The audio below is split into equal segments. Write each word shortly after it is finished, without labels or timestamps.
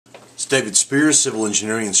David Spears, Civil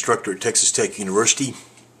Engineering Instructor at Texas Tech University.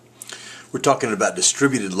 We're talking about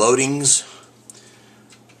distributed loadings,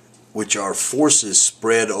 which are forces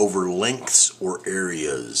spread over lengths or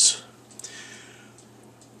areas.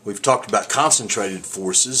 We've talked about concentrated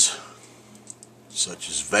forces, such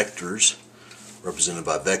as vectors, represented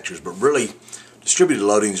by vectors, but really distributed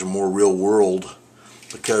loadings are more real world,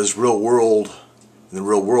 because in the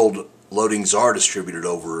real world loadings are distributed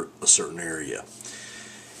over a certain area.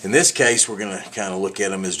 In this case, we're going to kind of look at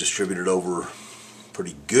them as distributed over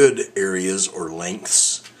pretty good areas or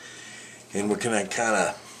lengths, and we're going to kind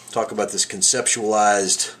of talk about this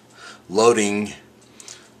conceptualized loading.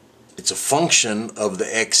 It's a function of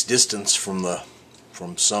the x distance from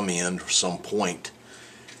some end or some point,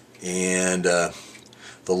 and the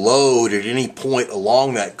load at any point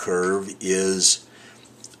along that curve is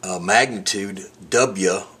a magnitude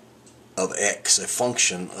w of x, a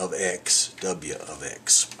function of x, w of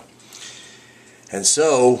x. And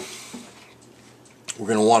so we're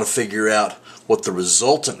going to want to figure out what the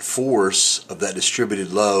resultant force of that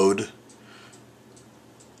distributed load,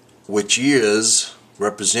 which is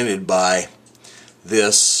represented by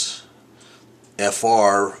this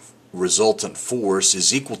FR resultant force,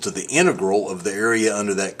 is equal to the integral of the area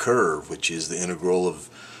under that curve, which is the integral of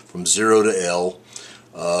from 0 to L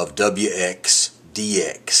of Wx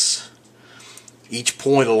dx. Each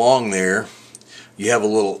point along there, you have a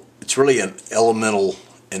little, it's really an elemental,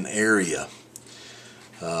 an area.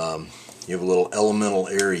 You have a little elemental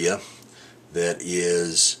area that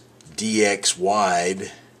is dx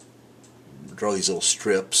wide. Draw these little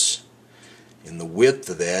strips, and the width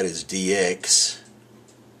of that is dx.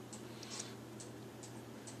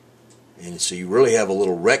 And so you really have a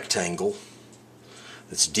little rectangle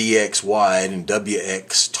that's dx wide and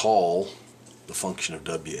wx tall, the function of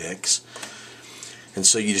wx. And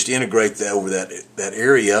so you just integrate that over that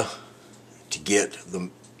area to get the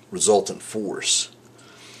resultant force.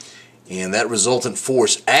 And that resultant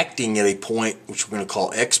force acting at a point which we're going to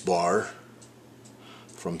call x bar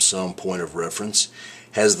from some point of reference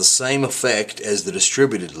has the same effect as the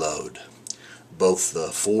distributed load, both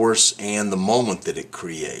the force and the moment that it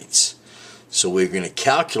creates. So we're going to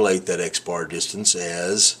calculate that x bar distance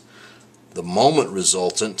as the moment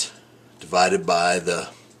resultant divided by the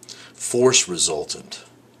force resultant,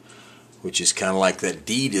 which is kind of like that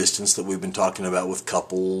d distance that we've been talking about with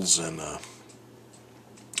couples and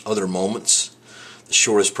other moments, the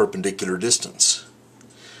shortest perpendicular distance.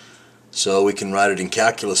 So we can write it in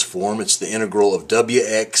calculus form. It's the integral of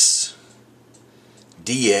wx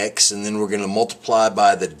dx, and then we're going to multiply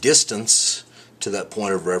by the distance to that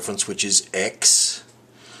point of reference, which is x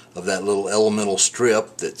of that little elemental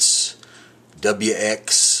strip that's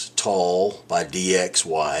wx tall by dx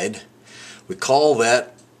wide. We call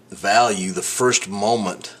that value the first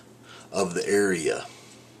moment of the area.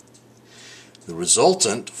 The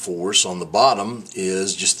resultant force on the bottom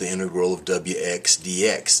is just the integral of wx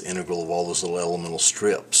dx, the integral of all those little elemental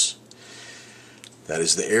strips. That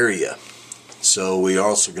is the area. So we are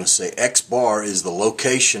also going to say x bar is the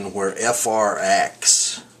location where FR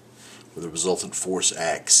acts, where the resultant force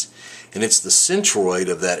acts, and it's the centroid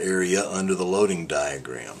of that area under the loading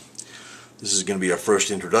diagram. This is going to be our first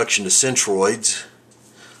introduction to centroids.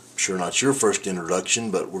 I'm sure not your first introduction,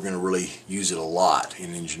 but we're going to really use it a lot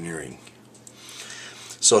in engineering.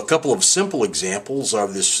 So a couple of simple examples are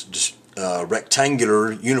this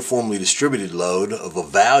rectangular uniformly distributed load of a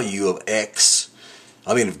value of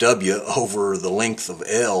W over the length of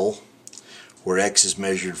L, where x is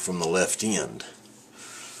measured from the left end.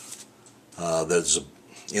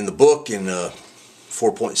 In the book, in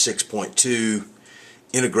 4.6.2,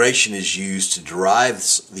 integration is used to derive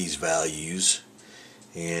these values,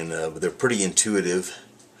 and they're pretty intuitive,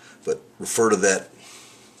 but refer to that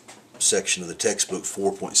section of the textbook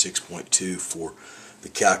 4.6.2 for the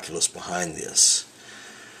calculus behind this.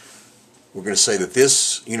 We're going to say that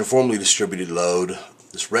this uniformly distributed load,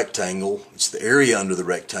 this rectangle, it's the area under the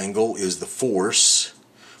rectangle, is the force,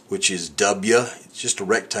 which is W. It's just a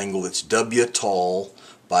rectangle that's W tall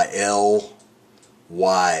by L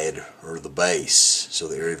wide, or the base. So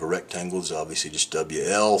the area of a rectangle is obviously just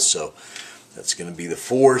WL, so that's going to be the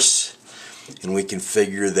force. And we can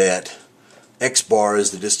figure that x bar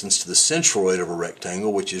is the distance to the centroid of a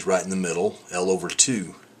rectangle, which is right in the middle, L over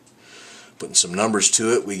 2. Putting some numbers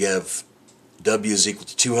to it, we have W is equal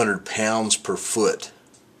to 200 pounds per foot.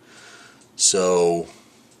 So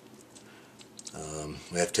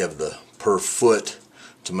we have to have the per foot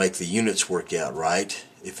to make the units work out right.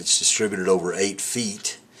 If it's distributed over 8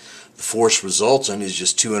 feet, the force resultant is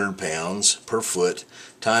just 200 pounds per foot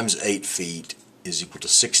times 8 feet is equal to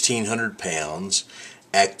 1,600 pounds,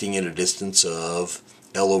 acting at a distance of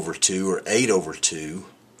L over 2 or 8 over 2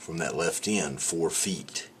 from that left end, 4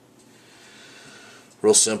 feet.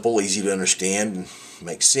 Real simple, easy to understand, and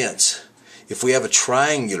makes sense. If we have a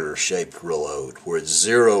triangular shaped load where it's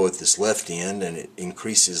 0 at this left end and it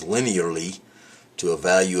increases linearly to a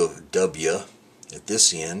value of W at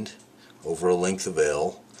this end over a length of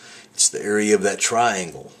L, it's the area of that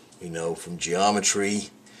triangle. We know from geometry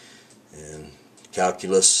and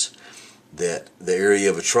calculus that the area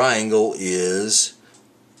of a triangle is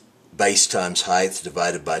base times height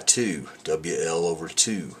divided by 2, WL over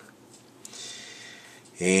 2.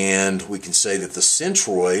 And we can say that the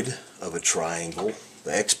centroid of a triangle,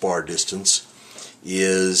 the x-bar distance,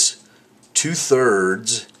 is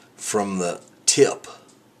 2/3 from the tip,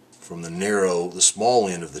 from the small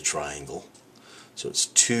end of the triangle. So it's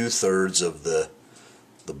 2/3 of the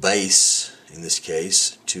base, in this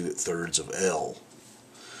case, 2/3 of L.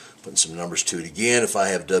 Putting some numbers to it again, if I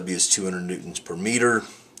have W as 200 newtons per meter,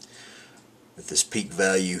 at this peak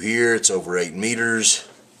value here, it's over 8 meters.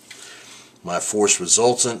 My force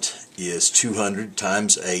resultant is 200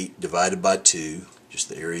 times 8 divided by 2, just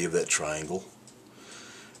the area of that triangle,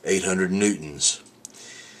 800 newtons.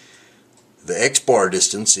 The x-bar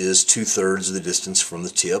distance is 2/3 of the distance from the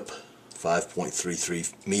tip,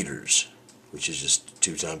 5.33 meters, which is just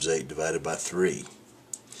 2 times 8 divided by 3.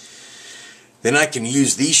 Then I can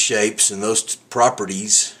use these shapes and those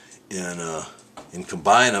properties and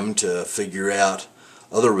combine them to figure out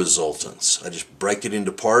other resultants. I just break it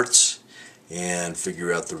into parts and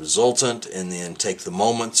figure out the resultant, and then take the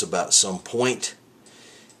moments about some point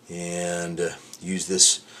and use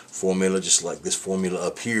this formula, just like this formula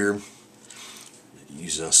up here,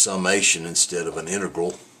 using a summation instead of an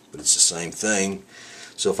integral, but it's the same thing.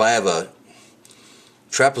 So if I have a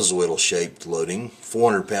trapezoidal shaped loading,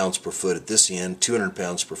 400 pounds per foot at this end, 200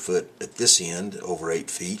 pounds per foot at this end, over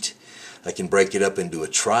 8 feet, I can break it up into a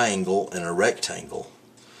triangle and a rectangle,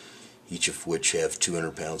 each of which have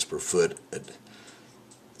 200 pounds per foot at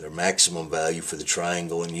their maximum value for the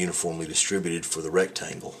triangle and uniformly distributed for the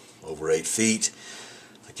rectangle, over 8 feet.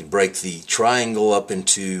 I can break the triangle up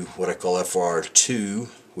into what I call FR2,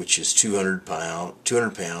 which is 200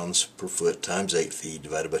 pounds per foot times 8 feet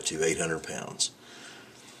divided by 2, 800 pounds.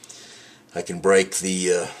 I can break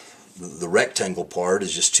the rectangle part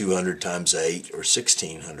is just 200 times 8, or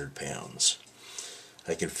 1,600 pounds.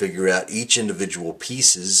 I can figure out each individual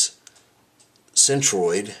piece's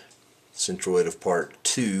centroid of part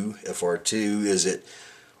 2, FR2, is at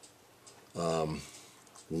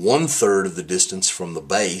 1/3 of the distance from the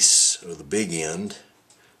base, or the big end,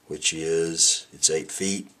 which is, it's 8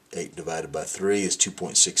 feet. 8 divided by 3 is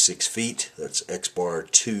 2.66 feet. That's x bar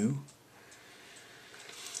 2.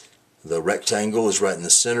 The rectangle is right in the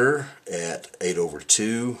center at 8 over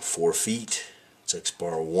 2, 4 feet. It's x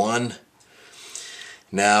bar 1.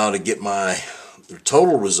 Now to get my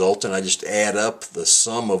total resultant, I just add up the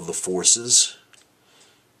sum of the forces,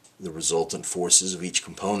 the resultant forces of each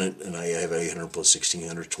component, and I have 800 plus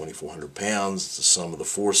 1,600, 2,400 pounds. It's the sum of the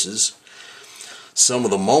forces. Sum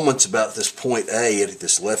of the moments about this point A at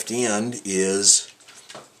this left end is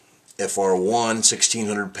FR1,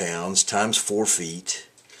 1,600 pounds, times 4 feet,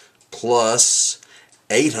 plus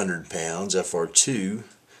 800 pounds, FR2,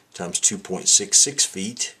 times 2.66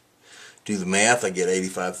 feet. Do the math, I get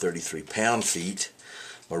 8533 pound-feet.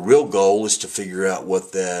 My real goal is to figure out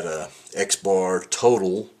what that x-bar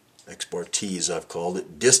total, x-bar t as I've called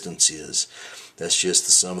it, distance is. That's just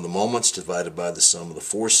the sum of the moments divided by the sum of the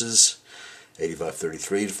forces.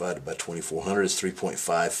 8533 divided by 2,400 is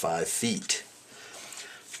 3.55 feet.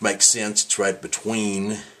 Makes sense, it's right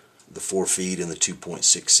between the 4 feet and the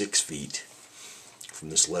 2.66 feet from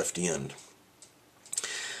this left end.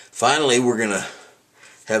 Finally, we're going to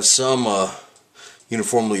have some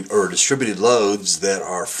uniformly or distributed loads that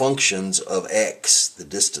are functions of x, the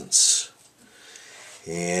distance.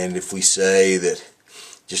 And if we say that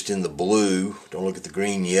just in the blue, don't look at the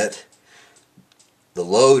green yet, the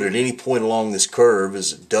load at any point along this curve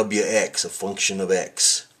is Wx, a function of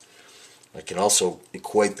x. I can also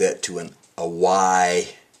equate that to a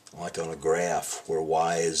y, like on a graph, where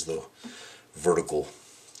y is the vertical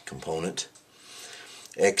component.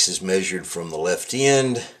 X is measured from the left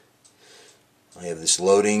end. I have this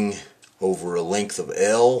loading over a length of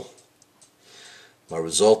L. My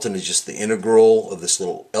resultant is just the integral of this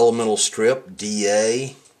little elemental strip,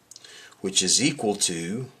 dA, which is equal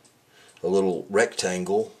to a little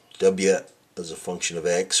rectangle, W as a function of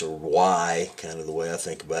X, or Y, kind of the way I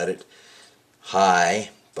think about it,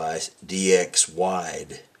 high by dx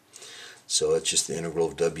wide. So it's just the integral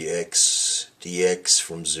of Wx dx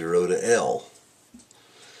from 0 to L.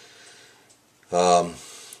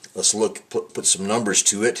 Let's put some numbers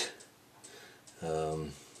to it.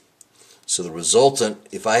 So the resultant,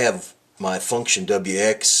 if I have my function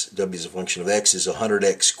wx, w is a function of x, is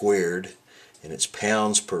 100x squared, and it's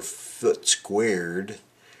pounds per foot squared,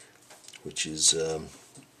 which is, I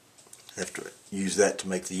have to use that to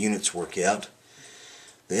make the units work out.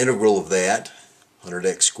 The integral of that,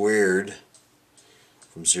 100x squared,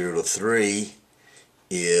 from 0 to 3,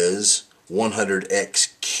 is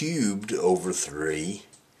 100x cubed over 3.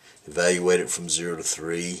 Evaluate it from 0 to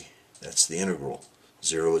 3, that's the integral.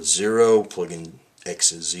 0 is 0, plug in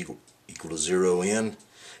x is equal to 0 in,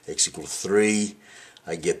 x equal to 3,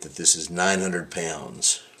 I get that this is 900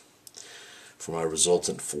 pounds for my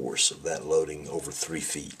resultant force of that loading over 3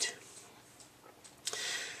 feet.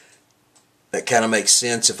 That kind of makes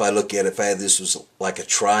sense if I look at it, if I had this was like a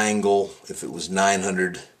triangle, if it was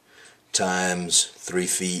 900 times 3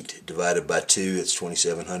 feet divided by 2, it's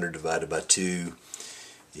 2700 divided by 2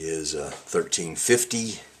 is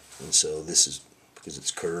 1350, and so this is, because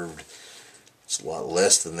it's curved, it's a lot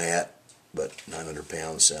less than that, but 900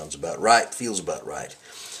 pounds sounds about right, feels about right.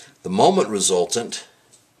 The moment resultant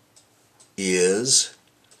is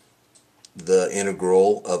the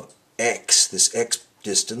integral of x, this x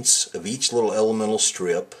distance of each little elemental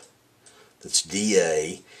strip that's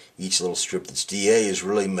dA. Each little strip that's dA is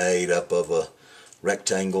really made up of a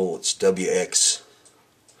rectangle. It's wx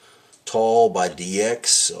tall by dx,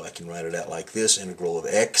 so I can write it out like this: integral of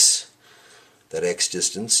x, that x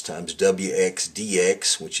distance, times wx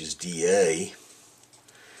dx, which is dA.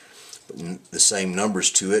 But the same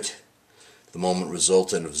numbers to it. The moment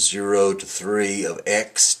resultant of 0 to 3 of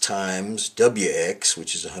x times wx,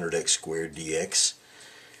 which is 100x squared dx,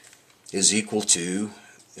 is equal to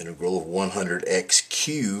integral of 100x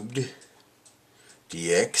cubed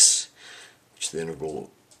dx, which the integral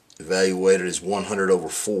evaluated is 100 over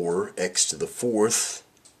 4, x to the 4th.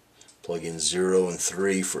 Plug in 0 and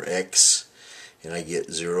 3 for x, and I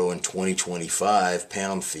get 0 and 2025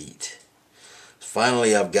 pound-feet.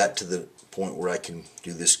 Finally, I've got to the point where I can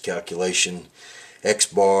do this calculation. X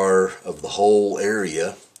bar of the whole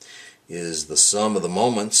area is the sum of the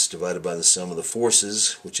moments divided by the sum of the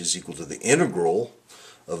forces, which is equal to the integral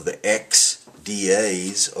of the x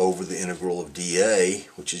dAs over the integral of dA,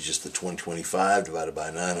 which is just the 2025 divided by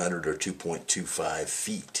 900, or 2.25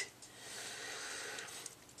 feet.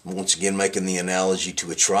 Once again, making the analogy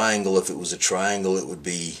to a triangle. If it was a triangle, it would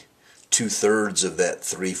be 2/3 of that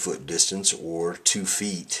 3-foot distance, or 2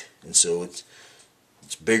 feet. And so it's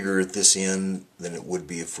bigger at this end than it would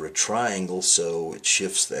be for a triangle, so it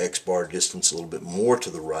shifts the x bar distance a little bit more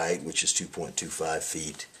to the right, which is 2.25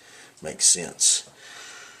 feet. Makes sense.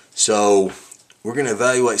 So we're going to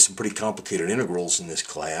evaluate some pretty complicated integrals in this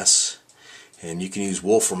class, and you can use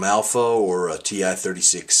Wolfram Alpha or a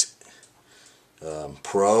TI-36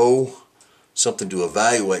 Pro, something to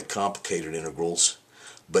evaluate complicated integrals.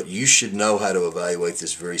 But you should know how to evaluate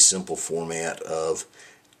this very simple format of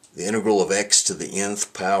the integral of x to the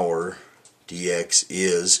nth power dx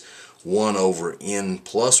is 1 over n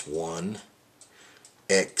plus 1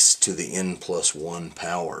 x to the n plus 1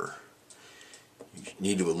 power. You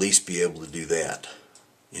need to at least be able to do that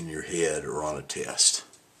in your head or on a test.